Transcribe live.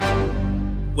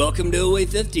Welcome to OA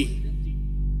 50,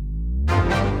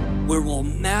 where we'll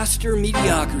master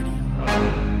mediocrity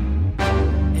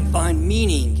and find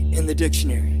meaning in the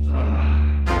dictionary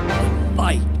and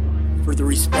fight for the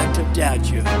respect of dad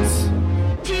jokes.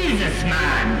 Jesus,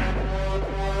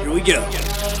 man! Here we go.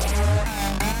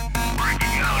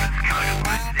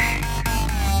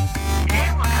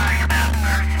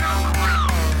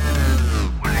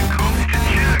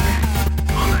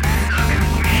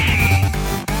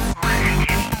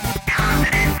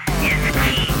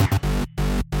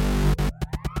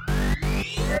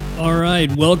 All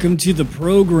right, welcome to the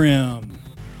program.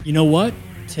 You know what?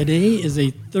 Today is a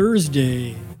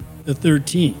Thursday, the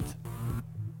 13th,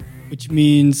 which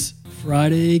means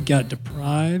Friday got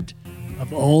deprived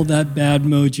of all that bad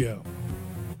mojo.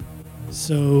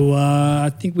 So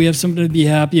I think we have something to be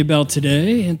happy about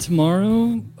today, and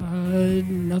tomorrow,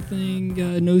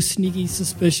 no sneaky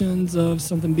suspicions of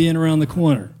something being around the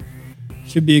corner.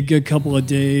 Should be a good couple of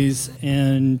days,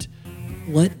 and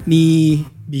let me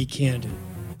be candid.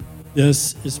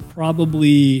 This is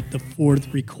probably the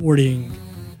fourth recording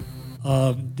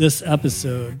of this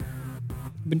episode.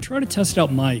 I've been trying to test out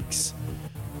mics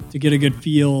to get a good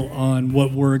feel on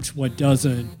what works, what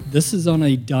doesn't. This is on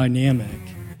a dynamic,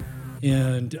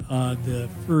 and the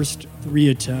first three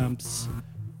attempts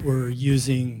were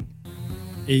using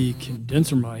a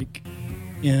condenser mic,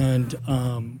 and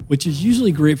which is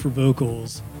usually great for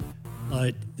vocals,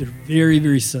 but they're very,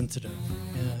 very sensitive,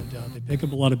 and they pick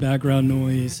up a lot of background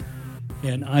noise.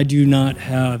 And I do not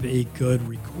have a good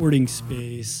recording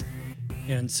space,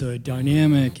 and so a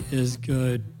dynamic is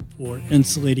good for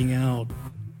insulating out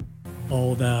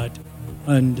all that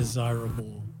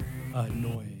undesirable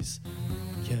noise.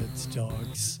 Kids,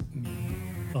 dogs, me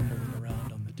fumbling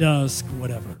around on the desk,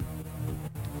 whatever.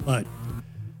 But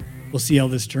we'll see how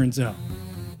this turns out.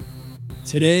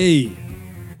 Today,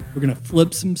 we're going to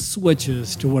flip some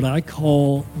switches to what I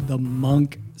call the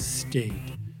monk state.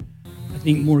 I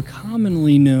think more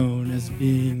commonly known as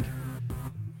being,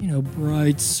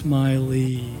 bright,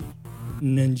 smiley,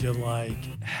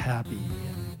 ninja-like, happy.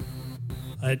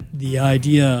 The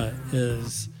idea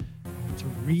is to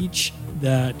reach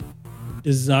that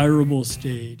desirable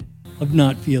state of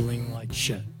not feeling like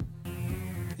shit.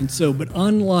 And so, but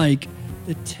unlike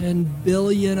the 10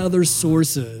 billion other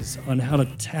sources on how to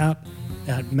tap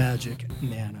that magic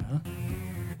mana,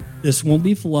 this won't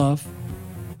be fluff.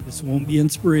 This won't be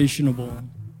inspirational.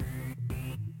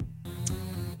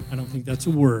 I don't think that's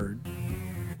a word.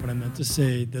 What I meant to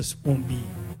say, this won't be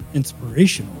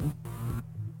inspirational.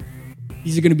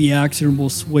 These are going to be actionable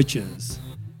switches.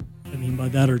 I mean by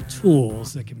that are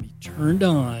tools that can be turned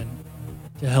on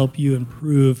to help you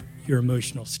improve your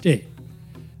emotional state.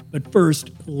 But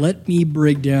first, let me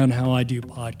break down how I do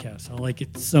podcasts. I like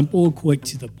it simple, quick,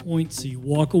 to the point, so you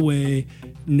walk away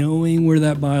knowing where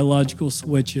that biological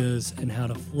switch is and how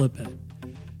to flip it.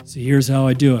 So here's how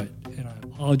I do it. And I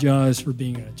apologize for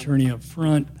being an attorney up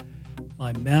front.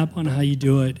 My map on how you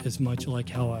do it is much like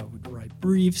how I would write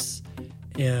briefs.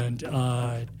 And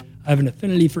I have an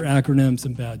affinity for acronyms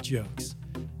and bad jokes.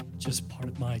 It's part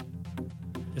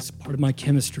of my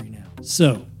chemistry now.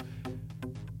 So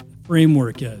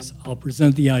framework is I'll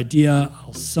present the idea,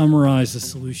 I'll summarize the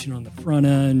solution on the front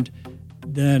end,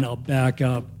 then I'll back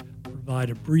up, provide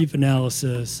a brief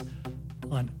analysis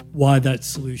on why that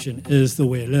solution is the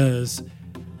way it is,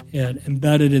 and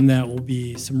embedded in that will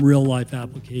be some real life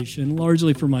application,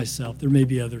 largely for myself. There may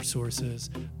be other sources,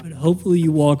 but hopefully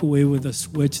you walk away with a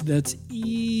switch that's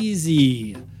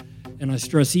easy. And I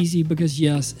stress easy because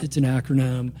yes, it's an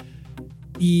acronym.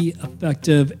 E,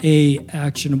 effective, A,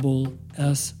 actionable,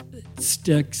 S,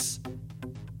 sticks,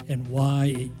 and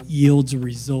Y, it yields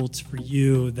results for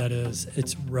you. That is,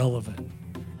 it's relevant.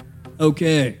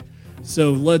 Okay,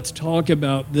 so let's talk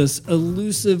about this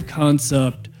elusive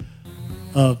concept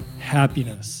of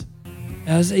happiness.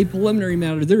 As a preliminary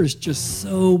matter, there is just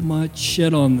so much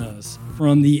shit on this,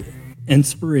 from the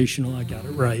inspirational, I got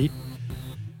it right,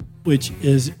 which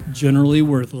is generally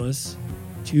worthless,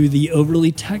 to the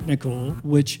overly technical,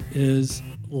 which is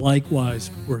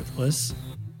likewise worthless.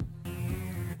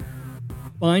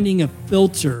 Finding a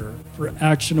filter for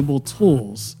actionable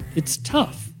tools, it's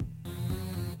tough.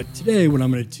 But today what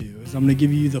I'm going to do is I'm going to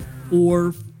give you the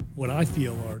four, what I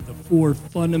feel are the four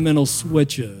fundamental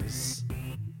switches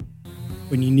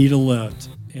when you need a lift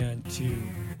and to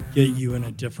get you in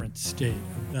a different state,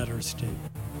 a better state,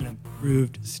 an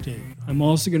improved state. I'm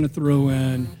also going to throw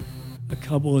in a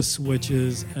couple of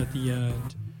switches at the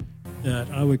end that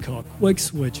I would call quick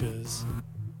switches,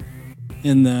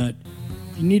 in that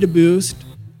if you need a boost,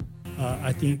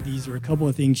 I think these are a couple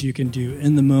of things you can do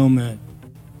in the moment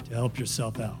to help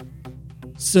yourself out.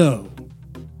 So,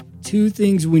 two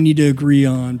things we need to agree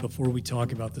on before we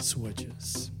talk about the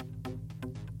switches.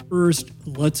 First,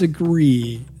 let's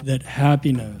agree that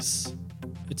happiness,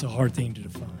 it's a hard thing to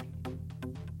define.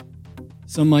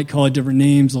 Some might call it different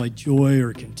names like joy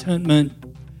or contentment.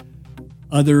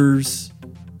 Others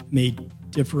may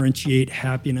differentiate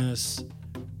happiness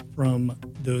from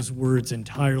those words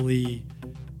entirely,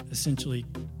 essentially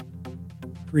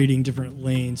creating different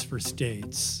lanes for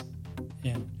states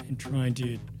and trying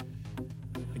to,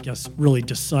 I guess, really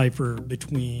decipher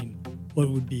between what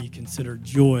would be considered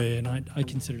joy. And I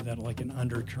consider that like an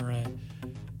undercurrent,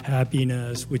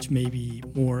 happiness, which may be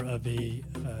more of an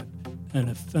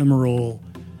ephemeral,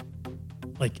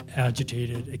 like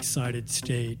agitated, excited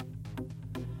state.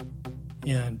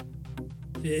 And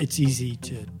it's easy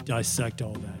to dissect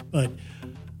all that. But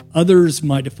others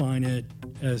might define it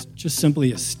as just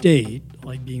simply a state,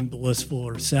 like being blissful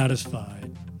or satisfied.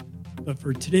 But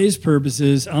for today's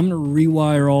purposes, I'm going to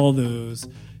rewire all those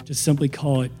to simply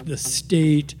call it the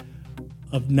state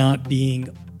of not being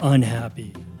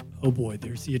unhappy. Oh boy,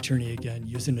 there's the attorney again,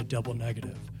 using a double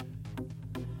negative.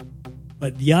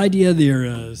 But the idea there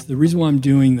is, the reason why I'm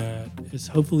doing that is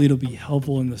hopefully it'll be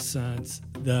helpful in the sense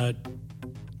that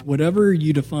whatever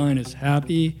you define as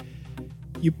happy,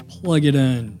 you plug it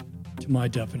in to my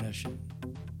definition.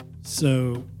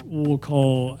 So we'll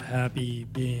call happy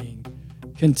being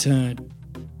content,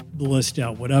 blissed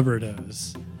out, whatever it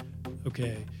is.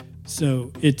 Okay,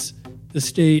 so it's the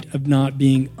state of not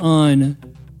being on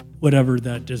whatever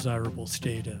that desirable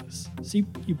state is. So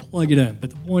you plug it in,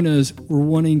 but the point is we're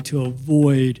wanting to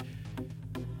avoid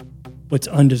what's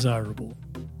undesirable,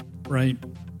 right?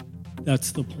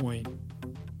 That's the point.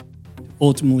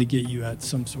 Ultimately get you at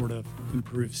some sort of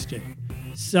improved state.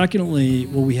 Secondly,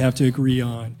 what we have to agree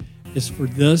on is for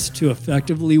this to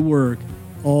effectively work,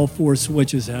 all four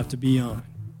switches have to be on.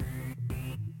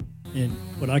 And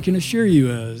what I can assure you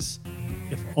is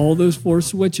if all those four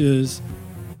switches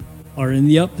are in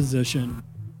the up position,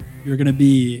 you're going to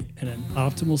be in an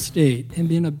optimal state and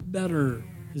be in a better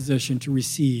position to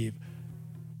receive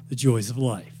the joys of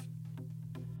life.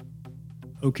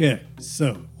 Okay,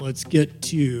 so let's get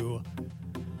to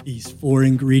these four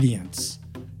ingredients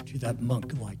to that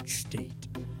monk-like state.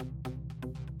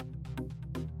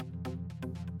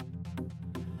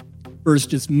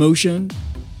 First is motion.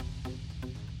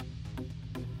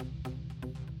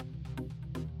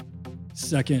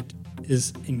 Second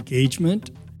is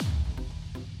engagement.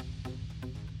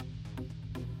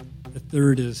 The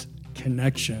third is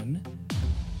connection.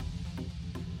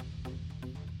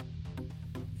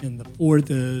 And the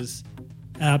fourth is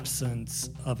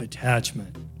absence of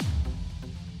attachment.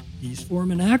 These form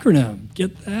an acronym.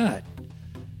 Get that.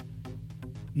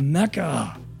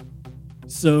 MECCA.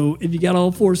 So if you got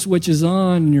all four switches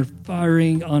on and you're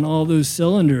firing on all those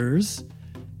cylinders,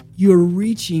 you're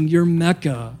reaching your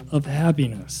mecca of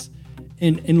happiness.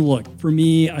 And look, for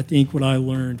me, I think what I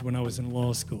learned when I was in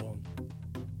law school,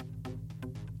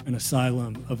 an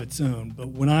asylum of its own, but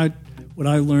what I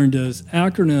learned is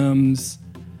acronyms,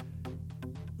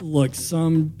 look,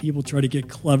 some people try to get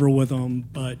clever with them,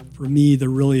 but for me, they're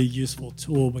really a useful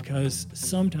tool because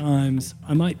sometimes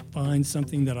I might find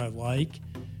something that I like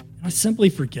and I simply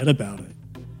forget about it.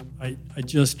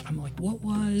 I'm like, what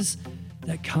was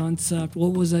that concept?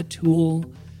 What was that tool?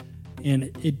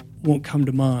 And it won't come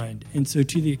to mind. And so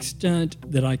to the extent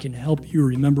that I can help you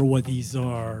remember what these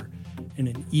are in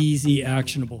an easy,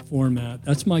 actionable format,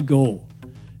 that's my goal.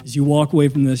 As you walk away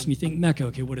from this and you think, MECCA,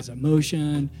 okay, what is that?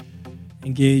 Motion,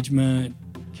 engagement,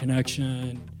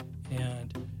 connection,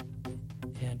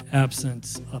 and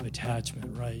absence of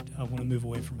attachment, right? I want to move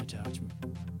away from attachment.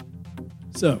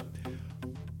 So,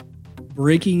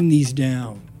 breaking these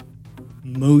down,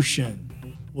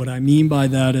 motion. What I mean by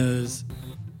that is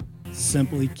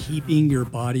simply keeping your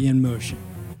body in motion.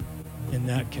 And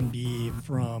that can be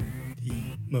from the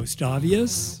most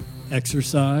obvious,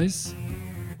 exercise,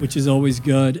 which is always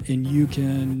good. And you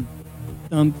can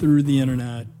thumb through the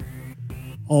internet,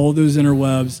 all those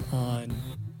interwebs on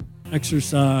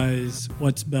exercise,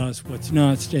 what's best, what's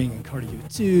not, staying in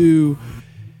cardio 2,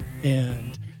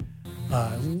 and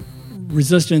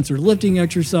resistance or lifting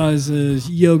exercises,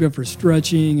 yoga for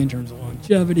stretching in terms of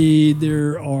longevity.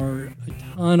 There are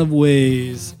a ton of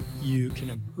ways you can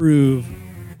improve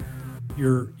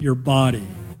your body,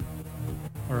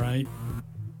 all right?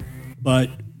 But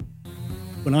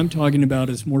what I'm talking about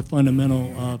is more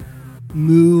fundamental of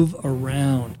move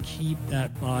around, keep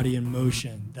that body in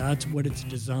motion. That's what it's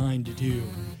designed to do.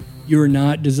 You're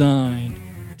not designed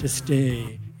to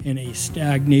stay in a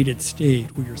stagnated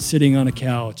state where you're sitting on a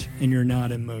couch and you're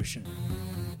not in motion.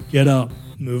 Get up,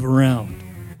 move around.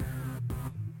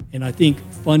 And I think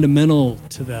fundamental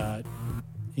to that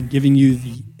and giving you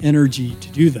the energy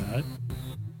to do that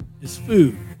is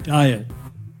food, diet.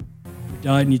 Your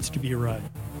diet needs to be right.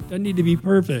 It doesn't need to be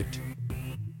perfect.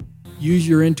 Use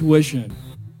your intuition.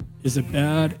 Is it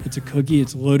bad? It's a cookie.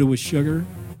 It's loaded with sugar.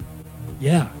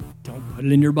 Yeah, don't put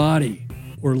it in your body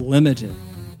or limit it,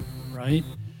 right?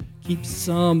 Keep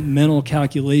some mental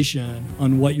calculation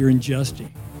on what you're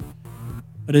ingesting.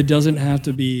 But it doesn't have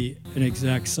to be an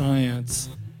exact science.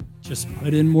 Just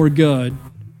put in more good,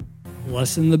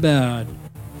 lessen the bad.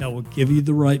 That will give you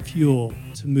the right fuel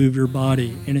to move your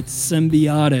body. And it's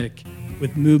symbiotic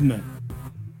with movement.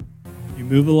 You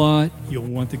move a lot, you'll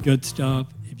want the good stuff.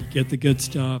 If you get the good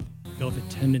stuff, you'll have a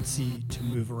tendency to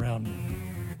move around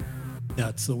more.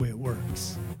 That's the way it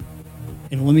works.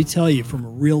 And let me tell you, from a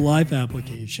real life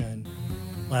application,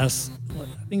 I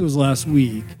think it was last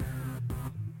week,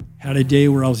 had a day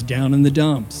where I was down in the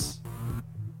dumps.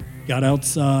 Got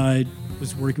outside,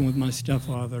 was working with my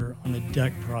stepfather on a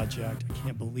deck project. I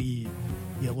can't believe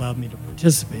he allowed me to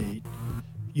participate.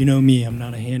 You know me, I'm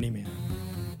not a handyman.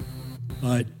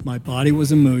 But my body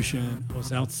was in motion. I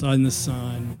was outside in the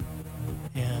sun,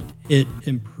 and it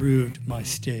improved my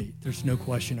state. There's no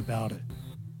question about it.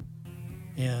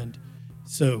 And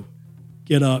so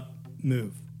get up,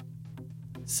 move.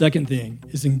 Second thing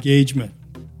is engagement.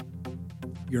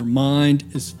 Your mind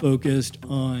is focused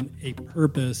on a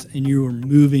purpose, and you are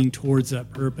moving towards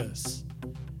that purpose.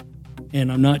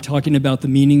 And I'm not talking about the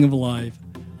meaning of life.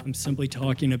 I'm simply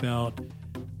talking about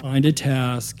find a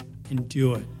task and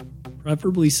do it,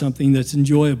 preferably something that's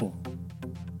enjoyable.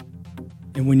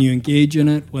 And when you engage in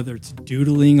it, whether it's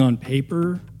doodling on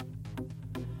paper,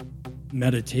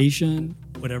 meditation,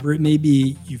 whatever it may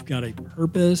be, you've got a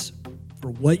purpose for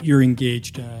what you're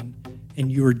engaged in, and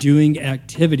you're doing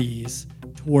activities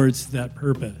towards that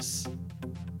purpose.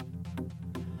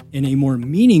 In a more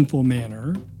meaningful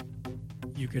manner,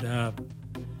 you could have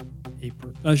a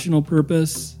professional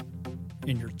purpose,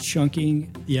 and you're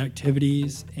chunking the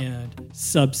activities and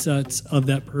subsets of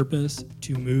that purpose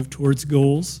to move towards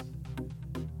goals.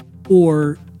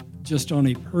 Or just on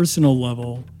a personal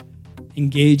level,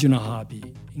 engage in a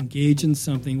hobby, engage in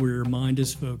something where your mind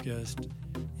is focused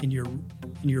and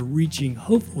you're reaching,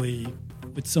 hopefully,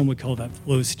 what some would call that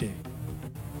flow state.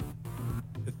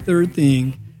 The third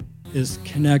thing is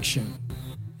connection.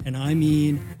 And I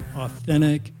mean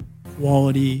authentic,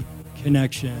 quality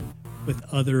connection with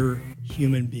other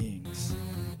human beings.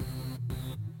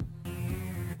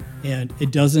 And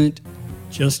it doesn't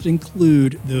just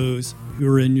include those who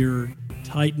are in your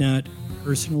tight-knit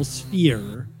personal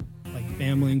sphere, like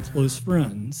family and close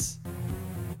friends.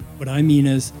 What I mean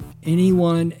is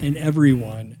anyone and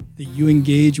everyone that you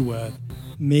engage with,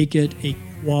 make it a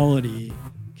quality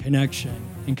connection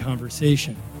and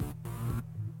conversation.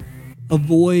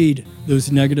 Avoid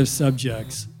those negative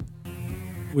subjects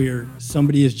where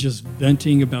somebody is just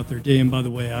venting about their day. And by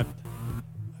the way, I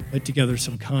put together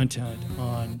some content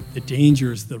on the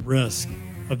dangers, the risk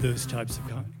of those types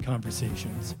of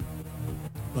conversations.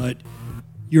 But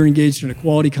you're engaged in a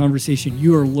quality conversation.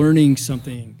 You are learning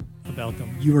something about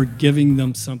them. You are giving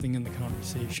them something in the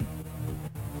conversation.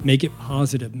 Make it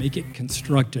positive. Make it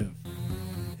constructive.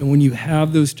 And when you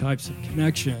have those types of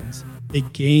connections, they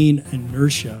gain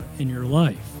inertia in your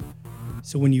life.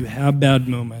 So when you have bad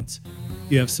moments,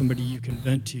 you have somebody you can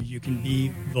vent to. You can be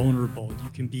vulnerable. You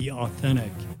can be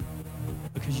authentic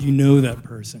because you know that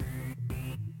person.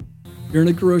 You're in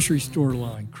a grocery store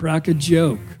line. Crack a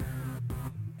joke.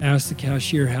 Ask the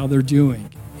cashier how they're doing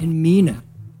and mean it.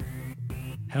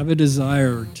 Have a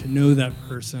desire to know that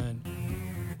person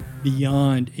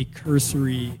beyond a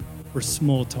cursory or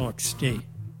small talk state.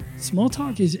 Small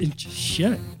talk is just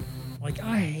shit. Like,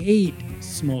 I hate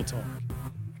small talk.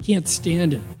 I can't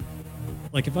stand it.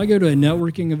 Like, if I go to a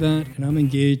networking event and I'm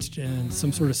engaged in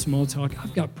some sort of small talk,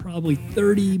 I've got probably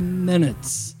 30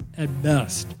 minutes at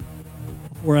best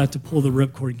before I have to pull the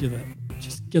ripcord and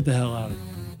just get the hell out of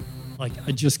it. Like,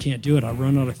 I just can't do it. I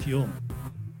run out of fuel.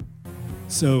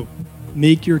 So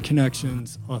make your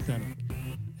connections authentic.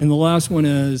 And the last one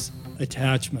is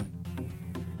attachment.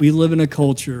 We live in a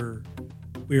culture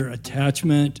where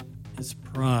attachment is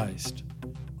prized.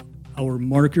 Our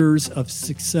markers of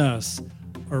success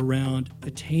are around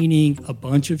attaining a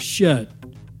bunch of shit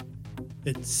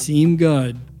that seem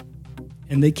good,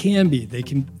 and they can be. They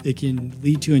can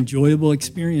lead to enjoyable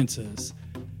experiences.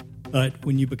 But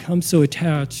when you become so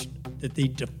attached that they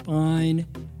define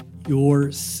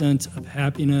your sense of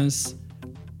happiness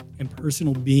and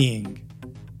personal being,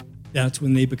 that's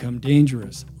when they become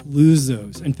dangerous. Lose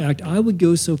those. In fact, I would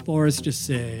go so far as to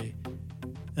say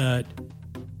that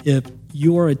if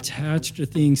you are attached to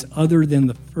things other than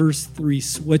the first three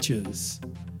switches,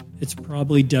 it's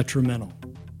probably detrimental.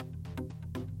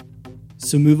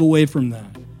 So move away from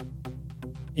that.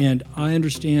 And I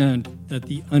understand that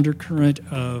the undercurrent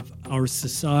of our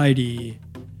society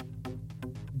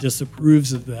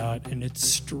disapproves of that, and it's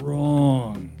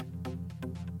strong,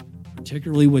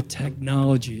 particularly with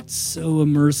technology. It's so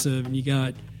immersive, and you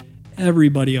got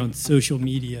everybody on social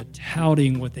media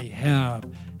touting what they have,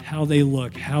 how they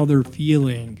look, how they're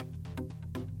feeling.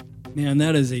 Man,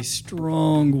 that is a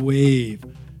strong wave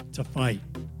to fight.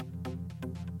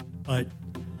 But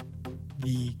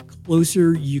the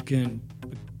closer you can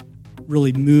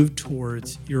really move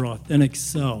towards your authentic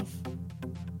self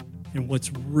and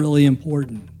what's really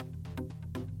important,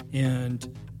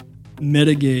 and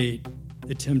mitigate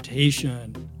the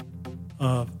temptation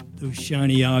of those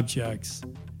shiny objects,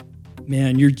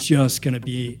 man, you're just going to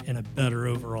be in a better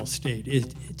overall state.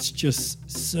 It's just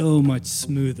so much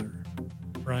smoother,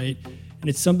 right? And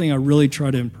it's something I really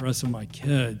try to impress on my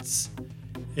kids.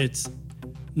 It's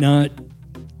not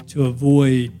to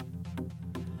avoid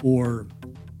or,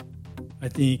 I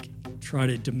think, try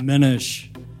to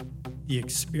diminish the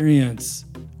experience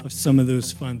of some of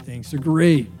those fun things. They're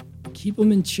great. Keep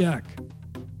them in check.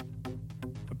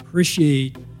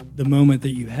 Appreciate the moment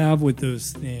that you have with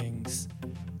those things,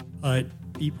 but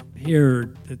be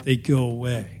prepared that they go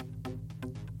away.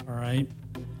 All right?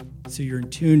 So you're in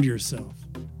tune to yourself.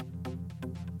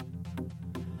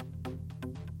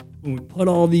 When we put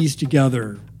all these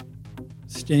together,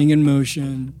 staying in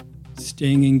motion,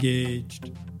 staying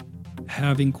engaged,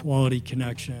 having quality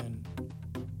connection,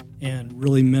 and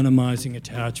really minimizing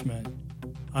attachment,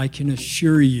 I can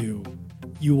assure you,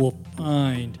 you will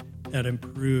find that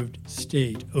improved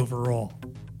state overall.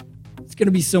 It's going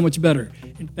to be so much better.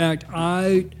 In fact,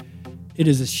 it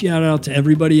is a shout out to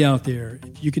everybody out there.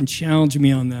 If you can challenge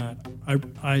me on that,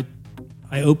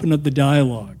 I open up the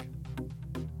dialogue,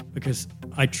 because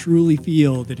I truly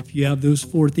feel that if you have those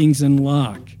four things in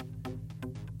lock,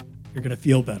 you're going to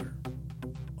feel better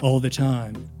all the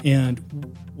time,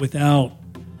 and without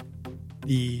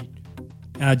the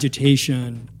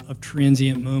agitation of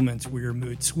transient moments where your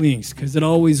mood swings, because it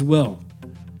always will.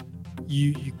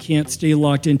 You can't stay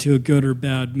locked into a good or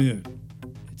bad mood.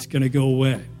 It's going to go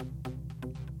away.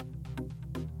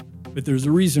 But there's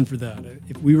a reason for that.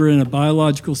 If we were in a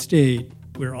biological state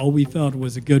where all we felt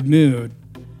was a good mood,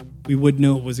 we would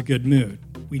know it was a good mood.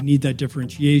 We need that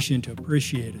differentiation to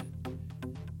appreciate it.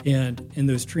 And in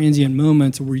those transient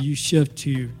moments where you shift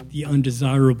to the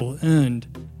undesirable end,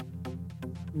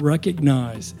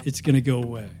 recognize it's going to go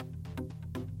away.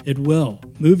 It will.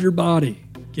 Move your body.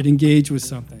 Get engaged with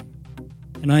something.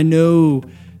 And I know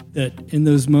that in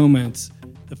those moments,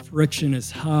 the friction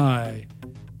is high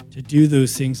to do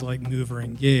those things like move or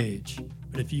engage.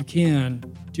 But if you can,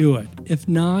 do it. If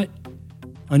not,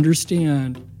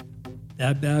 understand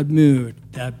that bad mood,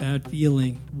 that bad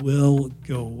feeling will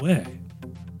go away.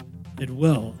 It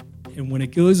will. And when it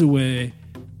goes away,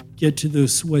 get to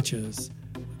those switches,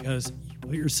 because you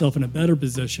put yourself in a better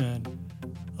position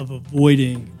of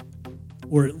avoiding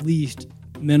or at least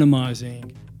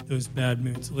minimizing those bad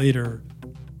moods later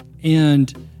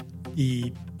and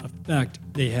the effect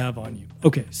they have on you.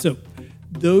 Okay, so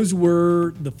those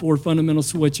were the four fundamental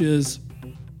switches.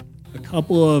 A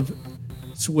couple of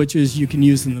switches you can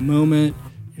use in the moment.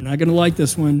 You're not going to like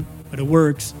this one, but it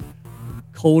works.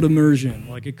 Cold immersion,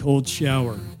 like a cold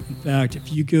shower. In fact,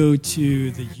 if you go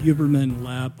to the Huberman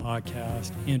Lab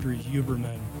podcast, Andrew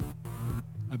Huberman,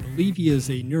 I believe he is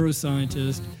a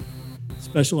neuroscientist,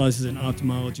 specializes in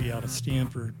ophthalmology out of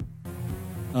Stanford.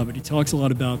 But he talks a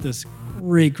lot about this.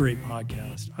 Great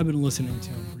podcast. I've been listening to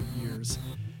him for years.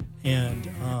 And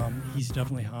he's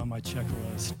definitely high on my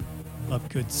checklist of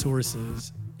good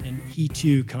sources. And he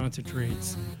too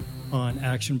concentrates on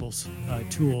actionable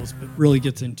tools, but really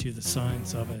gets into the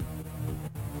science of it,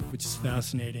 which is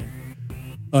fascinating.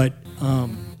 But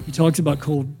he talks about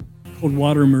cold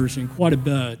water immersion quite a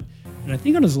bit. And I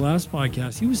think on his last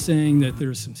podcast, he was saying that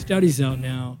there's some studies out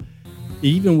now that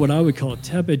even what I would call a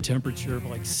tepid temperature of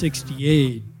like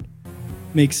 68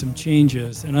 makes some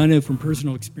changes. And I know from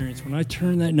personal experience, when I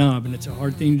turn that knob, and it's a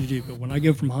hard thing to do, but when I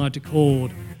go from hot to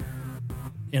cold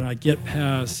and I get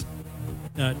past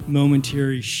that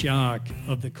momentary shock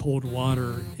of the cold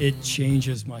water, it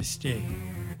changes my state.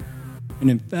 And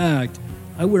in fact,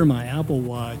 I wear my Apple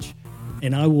Watch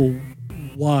and I will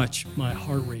watch my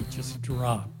heart rate just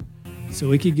drop.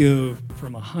 So it could go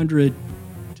from 100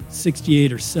 to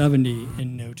 68 or 70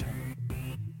 in no time.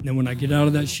 And then when I get out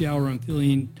of that shower, I'm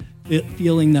feeling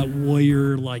that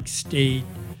warrior-like state,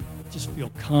 just feel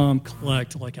calm,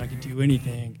 collect, like I could do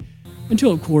anything.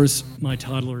 Until, of course, my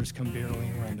toddlers come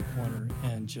barreling around the corner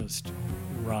and just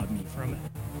rob me from it.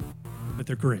 But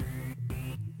they're great.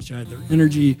 Which I have their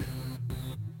energy.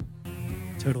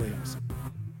 Totally awesome.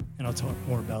 And I'll talk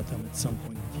more about them at some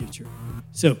point in the future.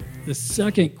 So the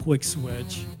second quick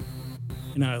switch,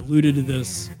 and I alluded to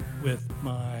this with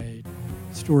my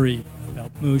story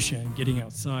about motion, getting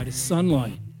outside, is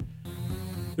sunlight.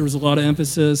 There was a lot of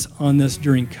emphasis on this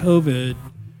during COVID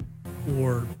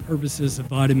for purposes of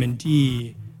vitamin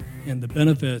D and the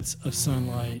benefits of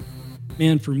sunlight.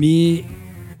 Man, for me,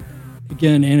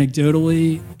 again,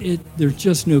 anecdotally, there's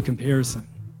just no comparison.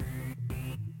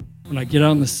 When I get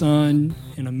out in the sun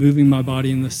and I'm moving my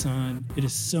body in the sun, it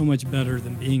is so much better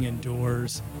than being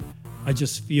indoors. I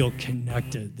just feel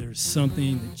connected. There's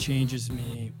something that changes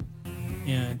me.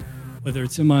 And whether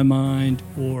it's in my mind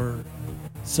or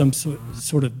some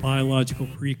sort of biological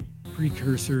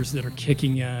precursors that are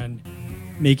kicking in,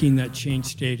 making that change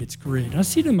state, it's great. I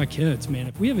see it in my kids, man.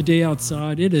 If we have a day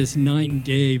outside, it is night and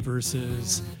day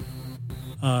versus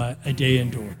a day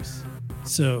indoors.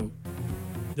 So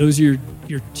those are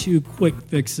your two quick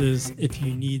fixes if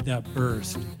you need that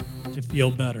burst to feel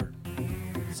better.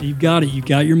 So you've got it. You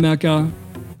got your Mecca.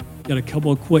 Got a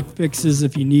couple of quick fixes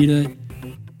if you need it.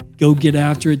 Go get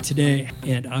after it today,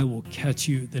 and I will catch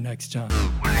you the next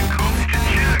time.